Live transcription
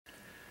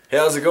Hey,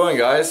 how's it going,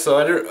 guys? So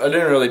I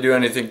didn't really do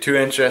anything too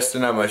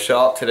interesting at my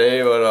shop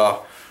today,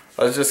 but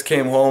I just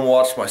came home,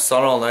 watched my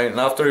son all night, and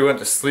after he went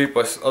to sleep,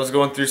 I was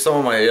going through some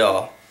of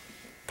my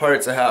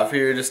parts I have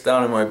here just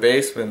down in my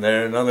basement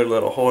there, another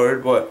little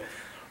hoard, but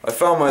I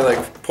found my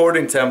like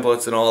porting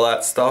templates and all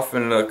that stuff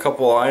and a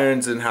couple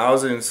irons and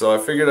housings, so I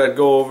figured I'd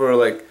go over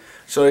like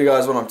show you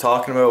guys what I'm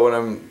talking about when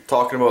I'm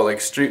talking about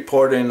like street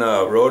porting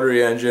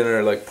rotary engine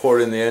or like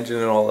porting the engine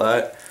and all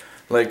that.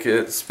 Like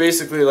it's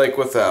basically like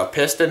with a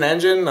piston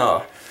engine,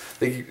 like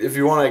if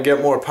you want to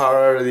get more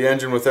power out of the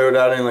engine without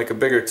adding like a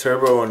bigger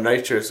turbo or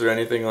nitrous or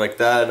anything like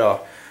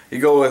that, you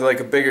go with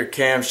like a bigger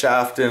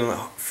camshaft and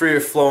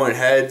freer flowing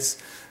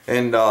heads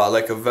and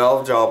like a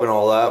valve job and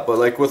all that. But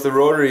like with the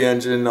rotary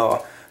engine,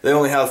 they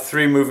only have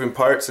 3 moving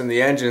parts in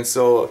the engine,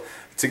 so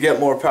to get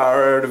more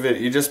power out of it,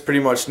 you just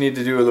pretty much need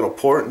to do a little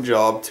porting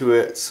job to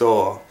it.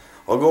 So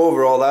I'll go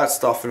over all that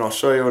stuff and I'll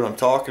show you what I'm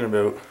talking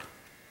about.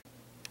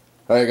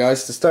 Alright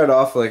guys, to start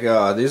off, like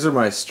these are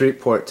my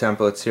Streetport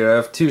templates here. I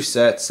have 2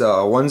 sets.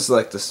 One's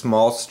like the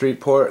small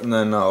Streetport and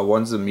then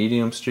one's the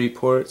medium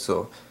Streetport.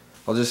 So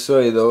I'll just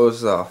show you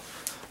those.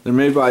 They're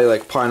made by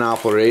like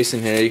Pineapple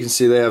Racing here. You can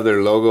see they have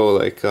their logo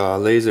like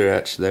laser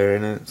etched there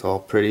in it. It's all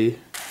pretty.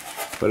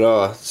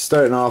 But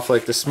starting off,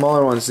 like the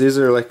smaller ones, these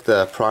are like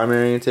the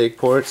primary intake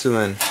ports, and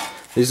then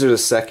these are the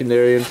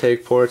secondary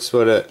intake ports.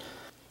 But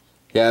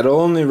yeah, it'll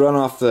only run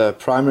off the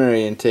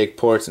primary intake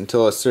ports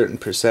until a certain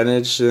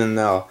percentage, and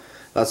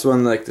that's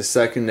when like the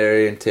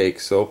secondary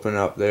intakes open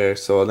up there.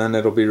 So then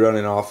it'll be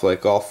running off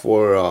like all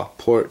 4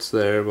 ports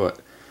there. But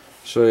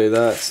I'll show you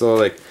that. So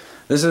like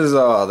this is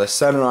the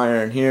center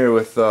iron here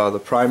with the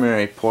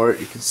primary port.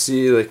 You can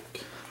see like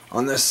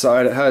on this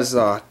side it has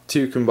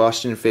 2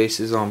 combustion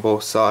faces on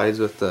both sides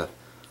with the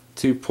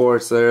 2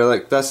 ports there.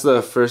 Like that's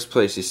the first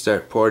place you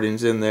start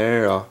portings in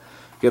there.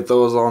 Get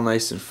those all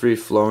nice and free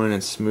flowing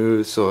and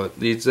smooth, so it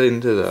leads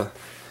into the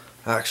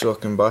actual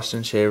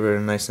combustion chamber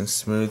and nice and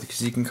smooth,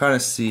 because you can kind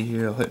of see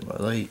here. I'll hit my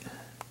light.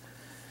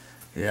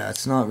 Yeah,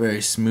 it's not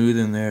very smooth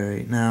in there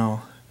right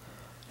now.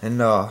 And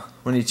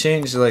when you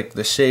change like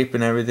the shape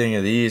and everything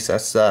of these,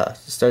 that's it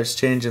starts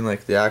changing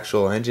like the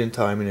actual engine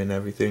timing and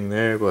everything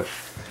there. But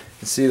you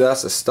can see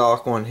that's a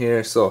stock one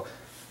here. So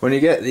when you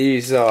get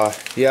these,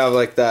 you have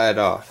like that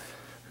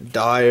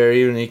dye, or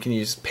even you can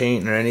use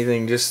paint or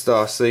anything, just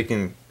so you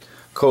can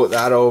coat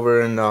that over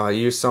and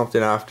use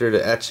something after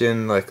to etch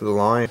in like the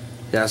line.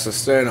 Yeah, so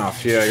starting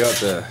off here, I got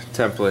the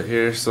template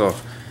here, so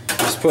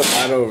just put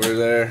that over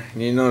there.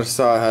 And you notice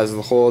how it has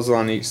the holes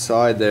on each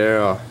side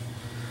there.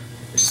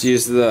 Just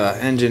use the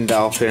engine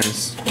dowel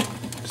pins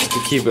just to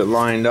keep it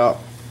lined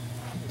up,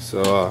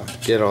 so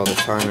get all the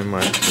timing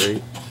marks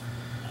right.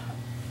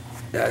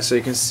 Yeah, so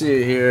you can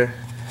see it here.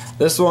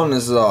 This one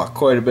is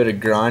quite a bit of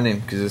grinding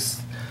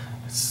because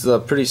it's a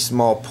pretty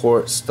small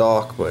port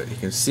stock, but you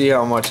can see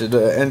how much it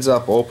ends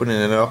up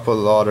opening it up a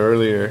lot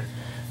earlier.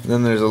 And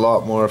then there's a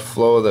lot more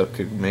flow that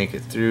could make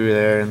it through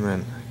there, and then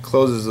it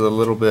closes a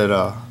little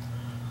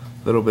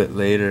bit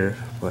later.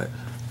 But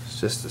it's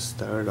just to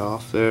start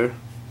off there.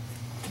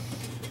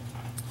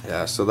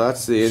 Yeah, so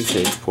that's the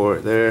intake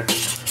port there.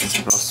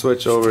 I'll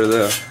switch over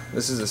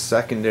this is a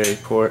secondary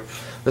port.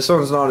 This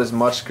one's not as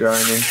much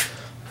grinding.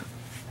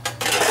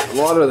 A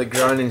lot of the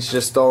grinding's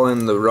just all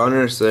in the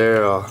runners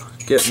there,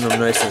 getting them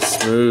nice and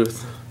smooth,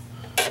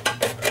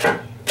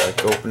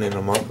 like opening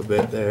them up a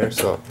bit there.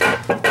 So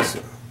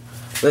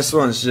this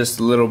one's just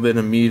a little bit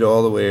of meat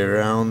all the way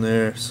around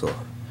there, so you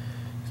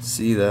can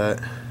see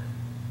that.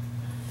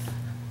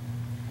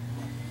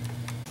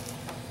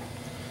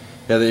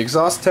 Yeah, the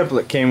exhaust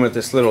template came with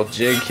this little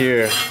jig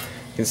here.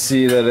 You can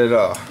see that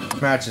it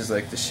matches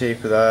like the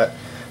shape of that.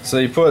 So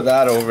you put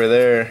that over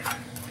there,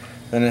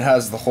 then it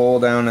has the hole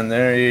down in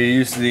there. You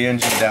use the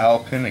engine dowel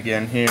pin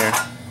again here.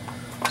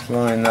 Just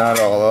line that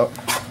all up.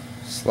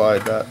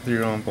 Slide that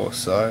through on both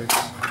sides.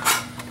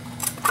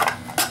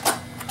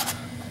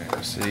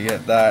 So you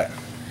get that,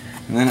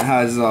 and then it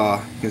has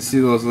you can see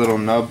those little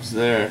nubs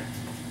there.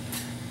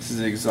 This is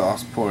the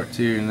exhaust port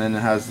too, and then it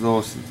has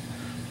those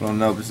little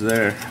nubs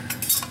there.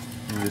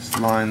 You just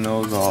line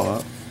those all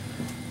up.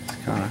 It's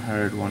kind of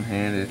hard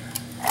one-handed.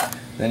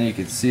 Then you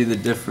can see the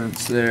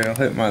difference there. I'll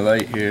hit my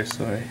light here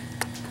so I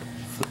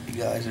flip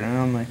you guys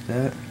around like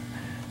that.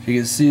 You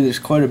can see there's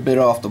quite a bit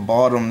off the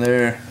bottom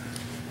there,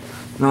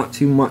 not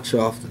too much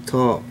off the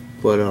top,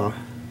 but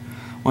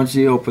once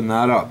you open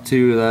that up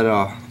too,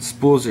 that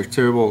spools your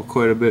turbo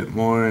quite a bit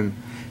more, and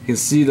you can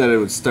see that it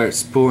would start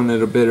spooling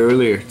it a bit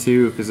earlier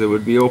too, because it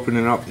would be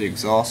opening up the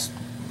exhaust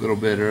a little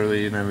bit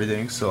early and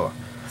everything. So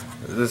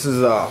this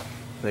is the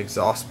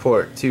exhaust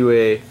port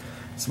 2A.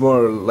 It's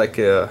more like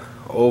a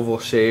oval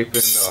shape, and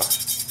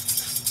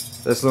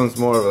this one's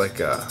more of like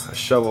a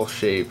shovel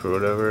shape or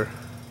whatever.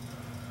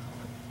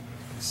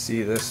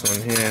 See this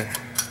one here.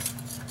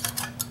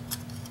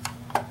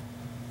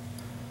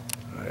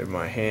 I have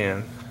my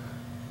hand.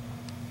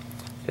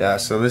 Yeah,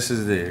 so this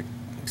is the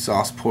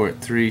exhaust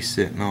port 3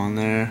 sitting on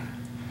there.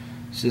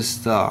 It's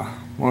just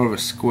more of a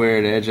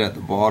squared edge at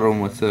the bottom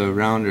with a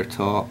rounder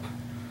top.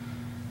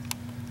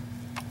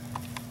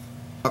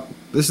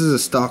 this is a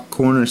stock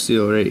corner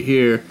seal right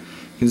here.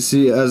 You can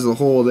see it has the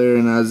hole there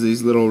and has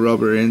these little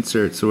rubber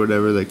inserts or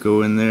whatever that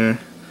go in there.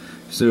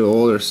 These are the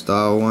older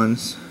style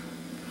ones.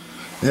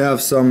 They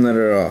have some that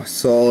are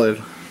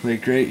solid,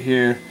 like right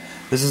here.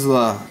 This is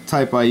the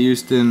type I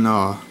used in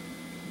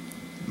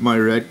my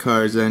red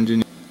car's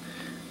engine.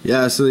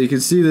 Yeah, so you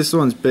can see this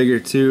one's bigger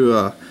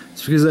too.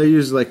 It's because I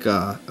used like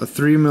a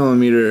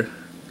 3mm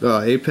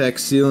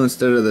apex seal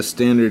instead of the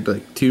standard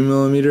like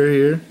 2mm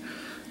here.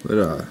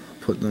 But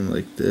put them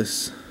like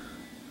this.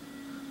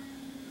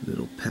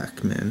 Little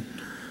Pac-Man.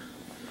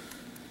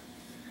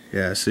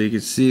 Yeah, so you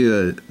can see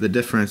the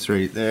difference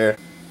right there.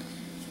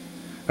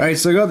 Alright,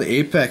 so I got the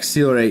apex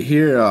seal right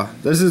here.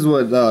 This is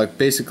what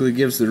basically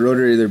gives the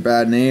Rotary their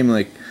bad name.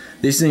 Like,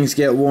 these things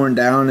get worn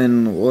down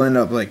and will end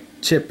up like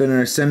chipping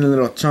or sending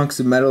little chunks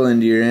of metal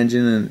into your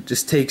engine, and it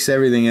just takes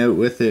everything out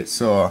with it.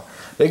 So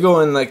they go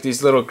in like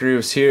these little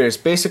grooves here. It's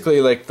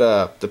basically like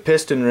the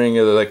piston ring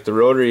of the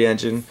Rotary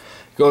engine.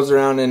 It goes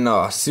around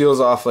and seals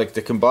off like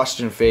the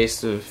combustion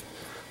face of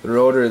the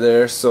rotor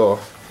there. So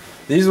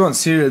these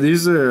ones here,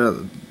 these are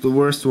the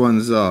worst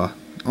ones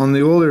on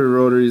the older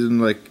Rotaries,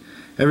 and like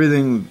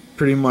everything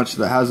pretty much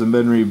that hasn't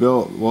been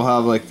rebuilt will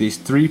have like these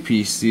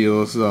 3-piece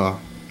seals.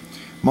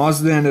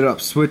 Mazda ended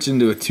up switching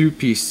to a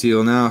 2-piece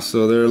seal now,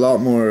 so they're a lot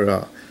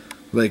more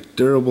like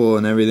durable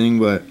and everything.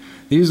 But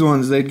these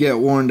ones, they'd get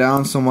worn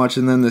down so much,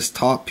 and then this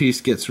top piece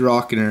gets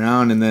rocking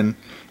around, and then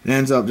it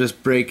ends up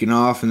just breaking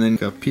off, and then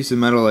a piece of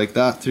metal like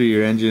that through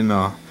your engine,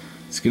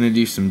 it's gonna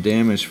do some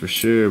damage for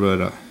sure.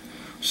 But I'll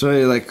show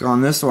you, like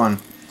on this one,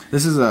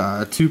 this is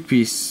a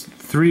 2-piece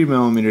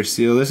 3mm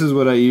seal. This is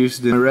what I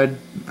used in a red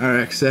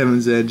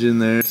RX-7's engine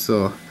there,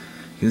 so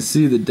you can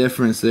see the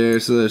difference there.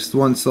 So there's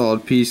one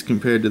solid piece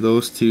compared to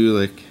those two.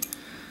 Like,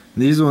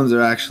 these ones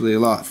are actually a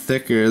lot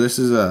thicker. This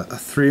is a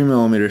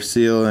 3mm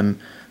seal, and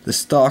the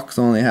stocks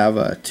only have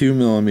a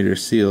 2mm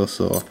seal,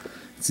 so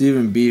it's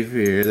even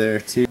beefier there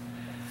too.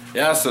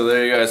 Yeah, so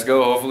there you guys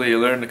go. Hopefully you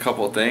learned a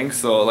couple things.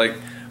 So like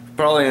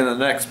probably in the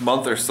next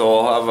month or so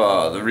I'll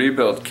have the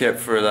rebuild kit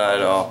for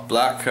that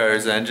black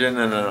car's engine,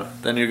 and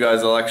then you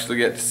guys will actually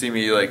get to see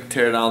me like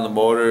tear down the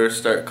motor,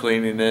 start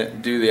cleaning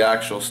it, do the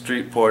actual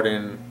street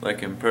porting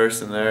like in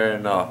person there,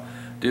 and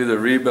do the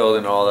rebuild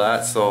and all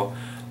that. So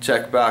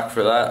check back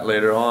for that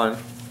later on.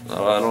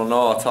 I don't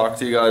know, I'll talk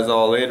to you guys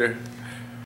all later.